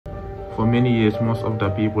For many years, most of the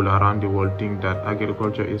people around the world think that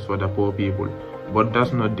agriculture is for the poor people, but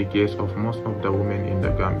that's not the case of most of the women in the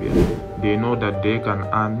Gambia. They know that they can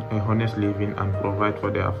earn a honest living and provide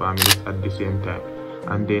for their families at the same time,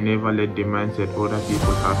 and they never let the mindset other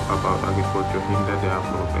people have about agriculture hinder their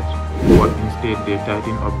progress. But instead, they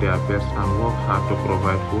tighten up their belts and work hard to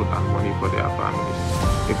provide food and money for their families.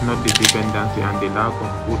 If not the dependency and the lack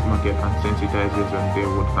of food market and sensitization, they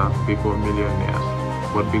would have become millionaires.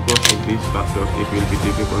 But because of these factors, it will be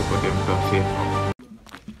difficult for them to save up.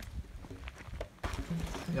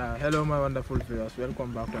 Yeah, hello my wonderful viewers,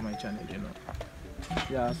 welcome back to my channel.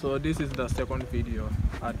 Yeah, so this is the second video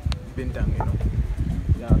at Bintang.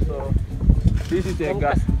 Yeah, so this is a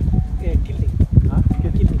gas killing.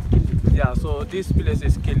 Yeah, so this place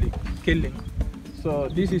is killing. So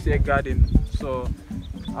this is a garden. So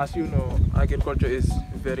as you know, agriculture is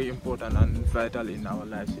very important and vital in our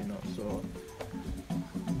lives. So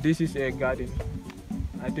this is a garden.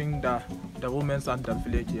 I think the women and the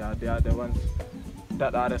village here, they are the ones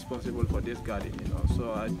that are responsible for this garden.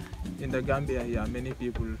 So in the Gambia here, many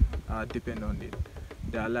people depend on it.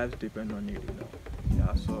 Their lives depend on it.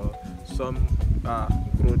 Yeah, so some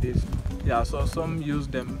grow this. Yeah, so some use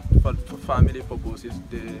them for family purposes.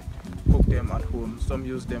 They cook them at home. Some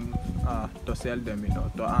use them to sell them,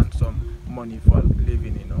 to earn some money for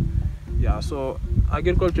living. Yeah, so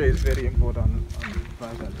agriculture is very important and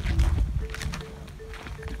vital.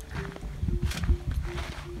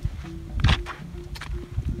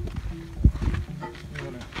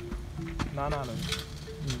 No.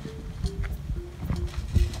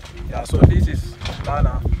 Yeah, so this is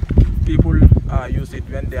nana. People use it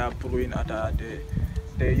when they are brewing at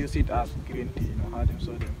they use it as green tea. How them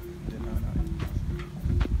so them the nana.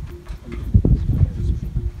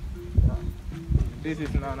 Yeah. This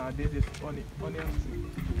is nana. This is onion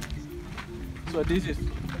spring. So this is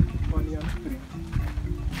onion spring.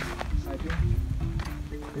 I think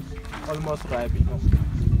it's almost ripe.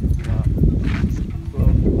 Yeah. So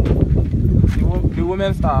the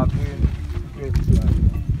women are doing great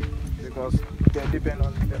because they depend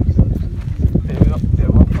on themselves. They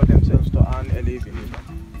work for themselves to earn a living.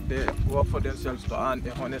 They work for themselves to earn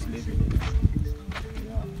a honest living.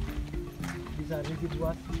 Yeah. These are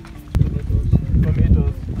residuals,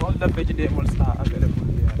 tomatoes, all the vegetables are available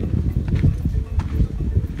here.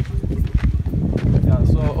 Yeah,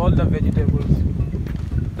 so all the vegetables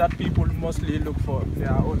that people mostly look for, they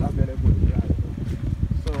are all available here.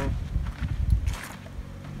 So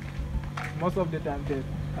most of the time they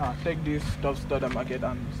take these stuffs to the market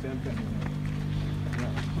and sell them.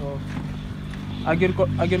 Yeah. So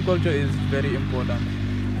agriculture is very important.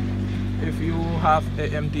 If you have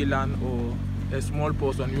an empty land or a small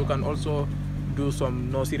portion, you can also do some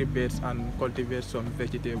nursery beds and cultivate some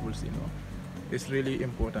vegetables. It's really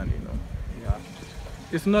important. Yeah,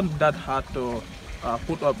 it's not that hard to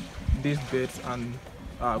put up these beds and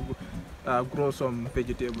grow some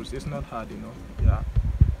vegetables. It's not hard. Yeah,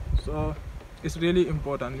 so it's really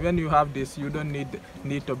important. When you have this, you don't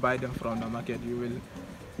need to buy them from the market. You will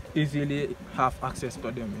easily have access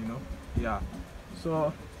to them. Yeah,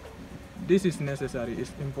 so this is necessary.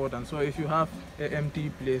 It's important. So if you have an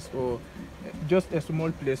empty place or just a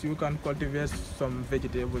small place, you can cultivate some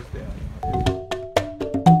vegetables there.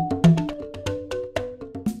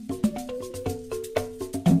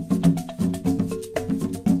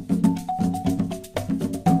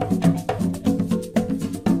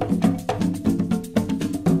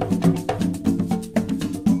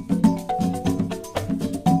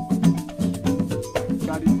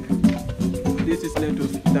 This is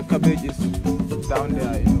lettuce. The cabbage is down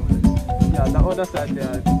there. Yeah, the other side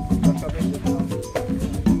there, the cabbage is down there.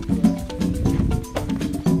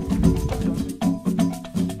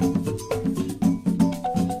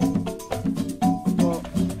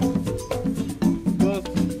 So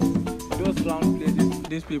those round places,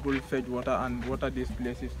 these people fetch water and water these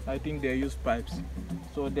places. I think they use pipes.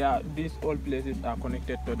 So these old places are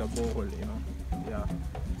connected to the borehole. Yeah.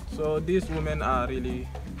 So these women are really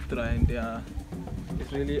trying.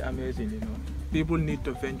 It's really amazing. People need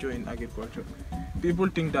to venture in agriculture. People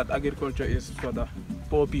think that agriculture is for the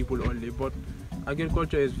poor people only, but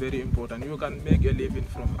agriculture is very important. You can make a living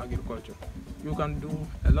from agriculture. You can do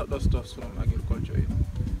a lot of stuff from agriculture.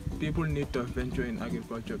 People need to venture in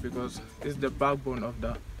agriculture because it's the backbone of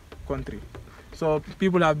the country. So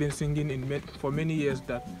people have been singing for many years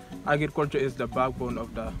that agriculture is the backbone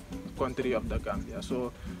of the country of the Gambia.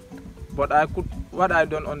 So but what I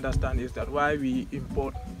don't understand is that why we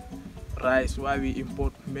import rice, why we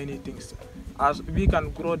import many things, as we can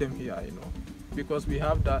grow them here, because we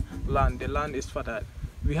have the land is fertile.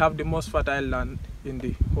 We have the most fertile land in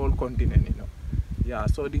the whole continent, you know. Yeah,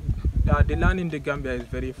 so the land in the Gambia is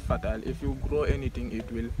very fertile. If you grow anything,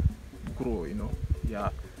 it will grow, you know. Yeah.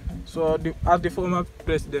 So as the former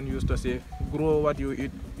president used to say, grow what you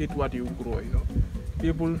eat what you grow, you know.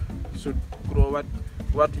 People should grow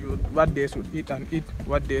what they should eat and eat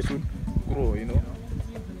what they should grow, you know.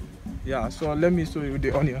 Yeah, so let me show you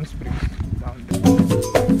the onion springs down there.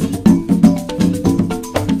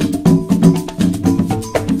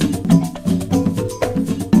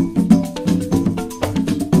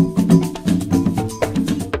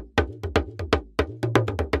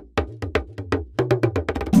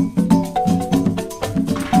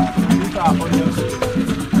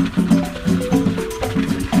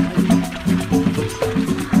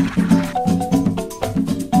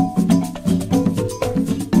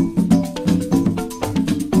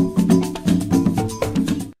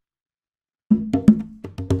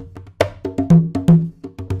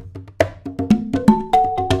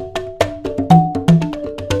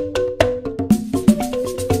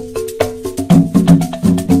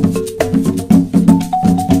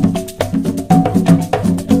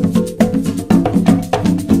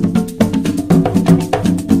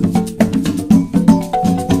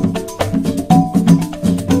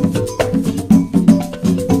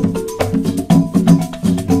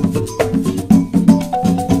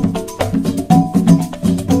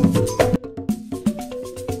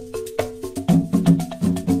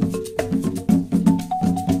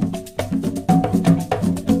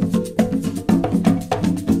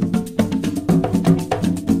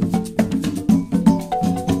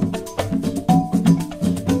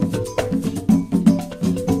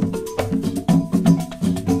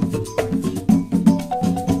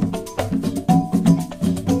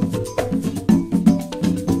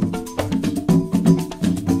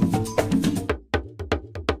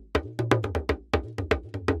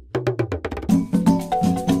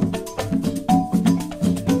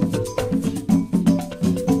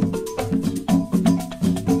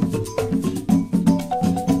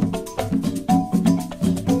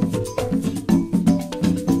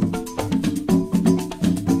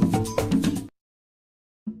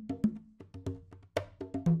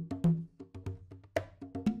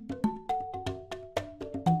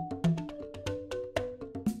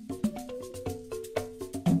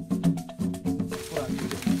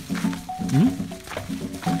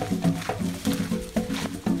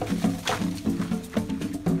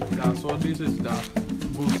 Yeah, so this is the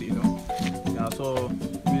booth, you know. Yeah, so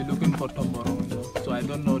we're looking for tomborong, you know. So I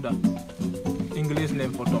don't know the English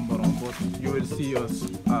name for tomborong, but you will see us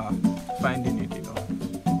finding it, you know.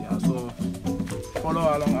 Yeah, so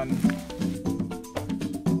follow along and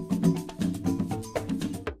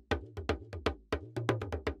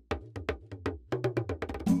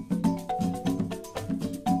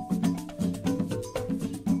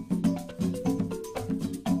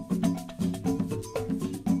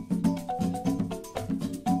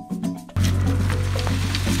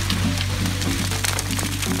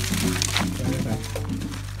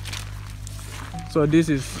so this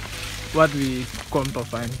is what we come to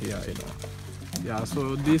find here, you know. Yeah,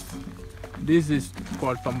 so this is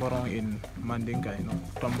called tomborong in Mandinka, you know.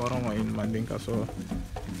 Tomborong in Mandinka, so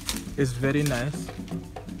it's very nice.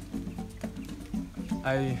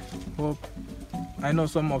 I know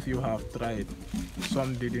some of you have tried,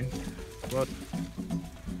 some didn't, but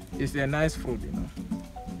it's a nice fruit, you know.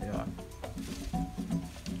 Yeah.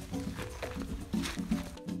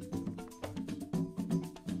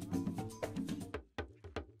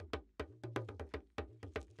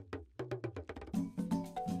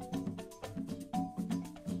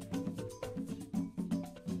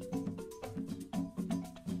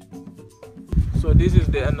 So this is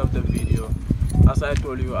the end of the video. As I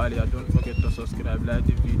told you earlier, don't forget to subscribe, like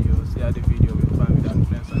the video, share the video with family and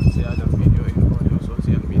friends, and share the video in all your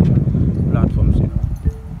social media platforms, you know.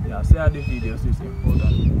 Yeah, share the videos is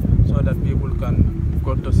important so that people can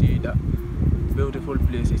go to see the beautiful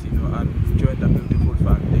places, you know, and join the beautiful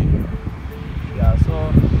family, you know. Yeah,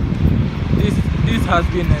 so this has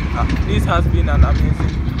been an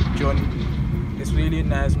amazing journey. It's really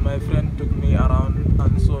nice. My friend took me around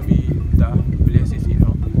and showed me the places, you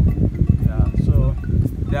know. Yeah, so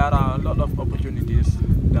there are a lot of opportunities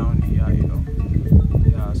down here, you know.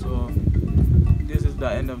 Yeah, so this is the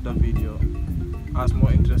end of the video. As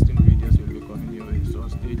more interesting videos will be coming your way, so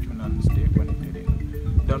stay tuned and stay connected, you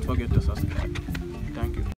know. Don't forget to subscribe.